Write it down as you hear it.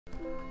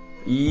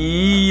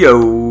Yo,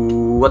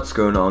 what's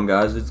going on,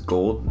 guys? It's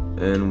Gold,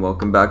 and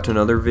welcome back to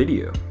another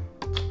video.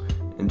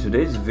 In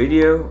today's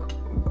video,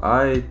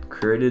 I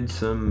created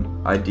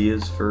some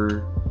ideas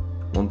for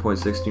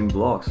 1.16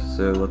 blocks,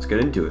 so let's get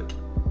into it.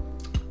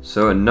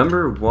 So at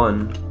number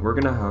 1, we're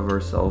gonna have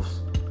ourselves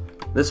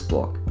this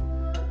block.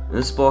 And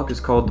this block is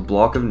called the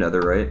block of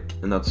netherite,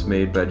 and that's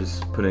made by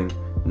just putting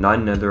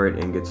 9 netherite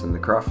ingots in the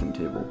crafting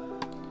table.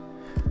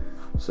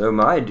 So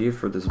my idea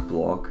for this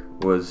block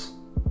was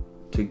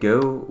to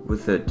go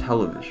with a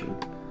television.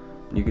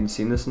 And you can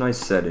see in this nice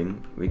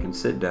setting, we can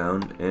sit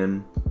down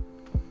and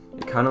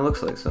it kind of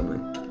looks like something.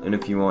 And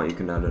if you want, you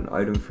can add an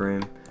item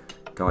frame.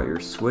 Got your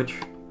switch,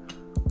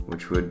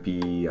 which would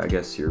be, I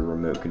guess, your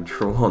remote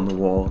control on the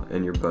wall,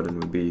 and your button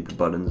would be the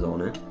buttons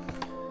on it.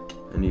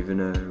 And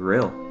even a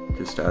rail,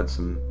 just to add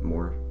some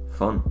more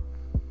fun.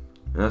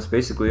 And that's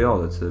basically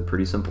all. That's a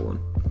pretty simple one.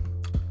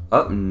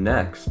 Up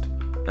next,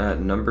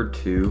 at number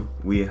 2,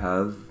 we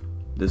have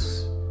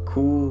this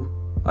cool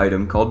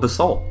item called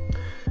basalt.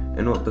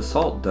 And what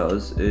basalt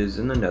does is,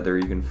 in the nether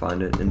you can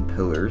find it in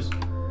pillars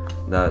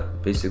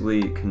that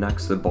basically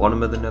connects the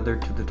bottom of the nether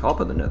to the top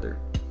of the nether.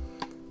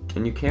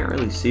 And you can't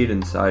really see it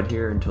inside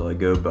here until I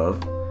go above,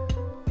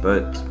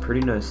 but it's a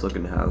pretty nice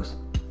looking house.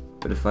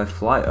 But if I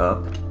fly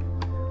up,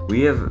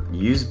 we have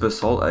used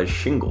basalt as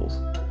shingles.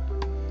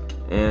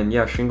 And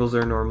yeah, shingles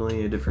are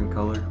normally a different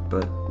color,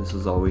 but this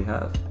is all we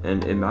have.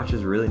 And it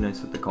matches really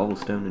nice with the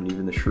cobblestone and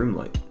even the shroom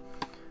light.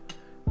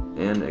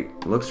 And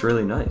it looks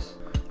really nice.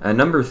 At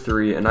number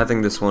 3, and I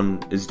think this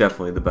one is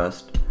definitely the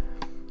best,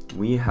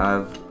 we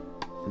have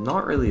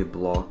not really a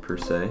block per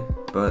se,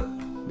 but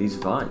these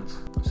vines.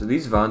 So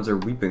these vines are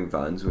weeping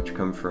vines, which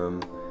come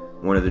from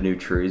one of the new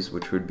trees,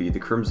 which would be the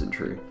crimson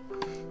tree.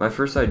 My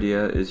first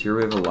idea is, here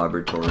we have a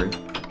laboratory,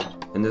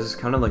 and this is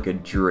kind of like a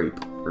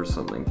drape or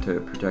something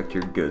to protect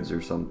your goods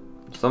or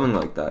something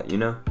like that, you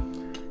know?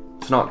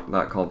 It's not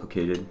that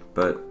complicated,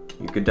 but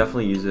you could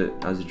definitely use it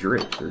as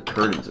drapes or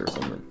curtains or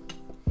something.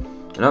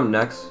 And up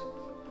next,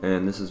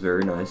 and this is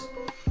very nice,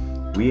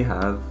 we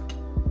have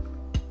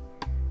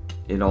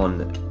it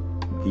on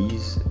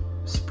these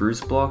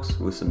spruce blocks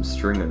with some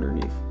string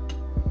underneath.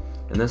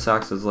 And this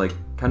acts as like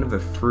kind of a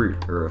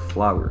fruit or a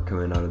flower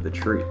coming out of the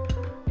tree.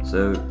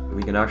 So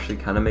we can actually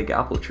kind of make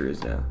apple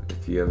trees now,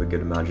 if you have a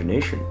good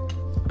imagination.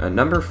 At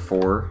number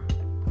 4,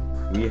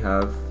 we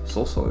have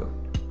soul soil.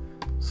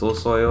 Soul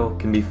soil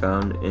can be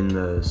found in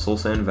the Soul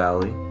Sand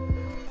Valley.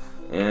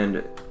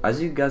 And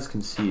as you guys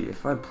can see,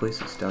 if I place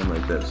this down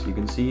like this, you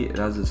can see it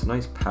has this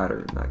nice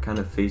pattern that kind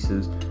of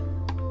faces,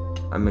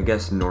 I'm gonna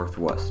guess,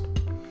 northwest.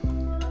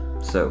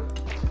 So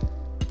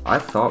I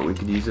thought we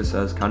could use this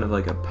as kind of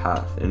like a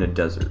path in a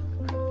desert,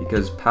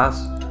 because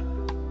paths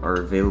are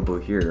available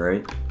here,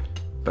 right?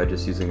 By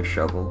just using a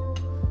shovel,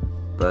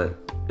 but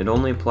it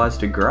only applies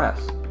to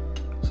grass.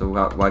 So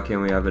why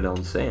can't we have it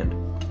on sand?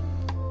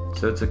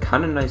 So it's a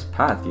kind of nice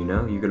path, you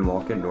know? You can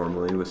walk it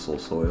normally with soul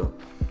soil.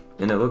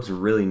 And it looks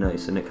really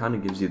nice, and it kind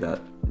of gives you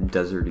that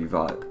deserty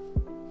vibe.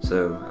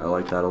 So I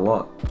like that a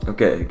lot.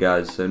 Okay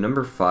guys, so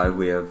number 5,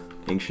 we have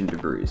ancient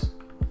debris.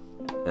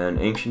 And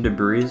ancient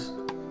debris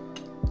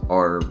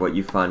are what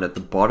you find at the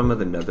bottom of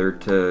the nether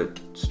to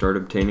start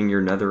obtaining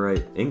your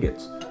netherite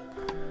ingots.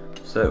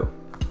 So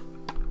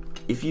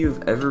if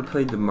you've ever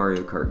played the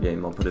Mario Kart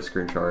game, I'll put a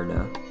screenshot right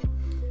now.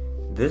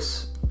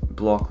 This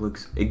block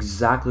looks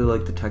exactly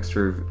like the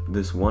texture of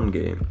this one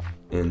game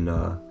in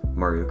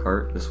Mario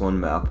Kart, this one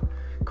map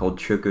called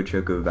Choco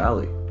Choco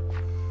Valley.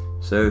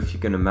 So if you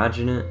can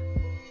imagine it,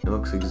 it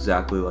looks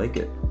exactly like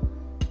it.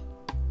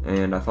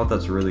 And I thought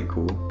that's really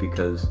cool,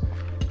 because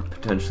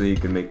potentially you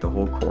can make the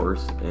whole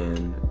course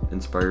and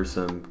inspire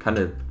some kind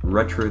of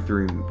retro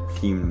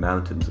themed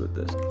mountains with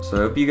this. So I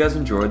hope you guys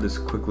enjoyed this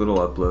quick little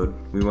upload.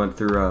 We went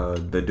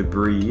through the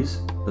debris,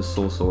 the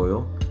soul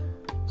soil,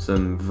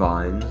 some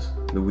vines,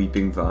 the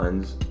weeping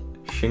vines,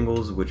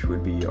 shingles, which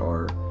would be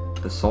our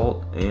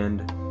basalt,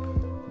 and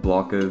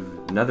block of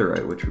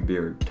netherite, which would be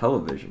our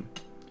television.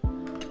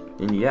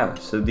 And yeah,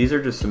 so these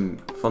are just some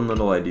fun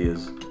little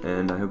ideas,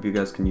 and I hope you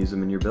guys can use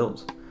them in your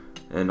builds.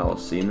 And I'll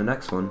see you in the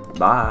next one.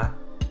 Bye!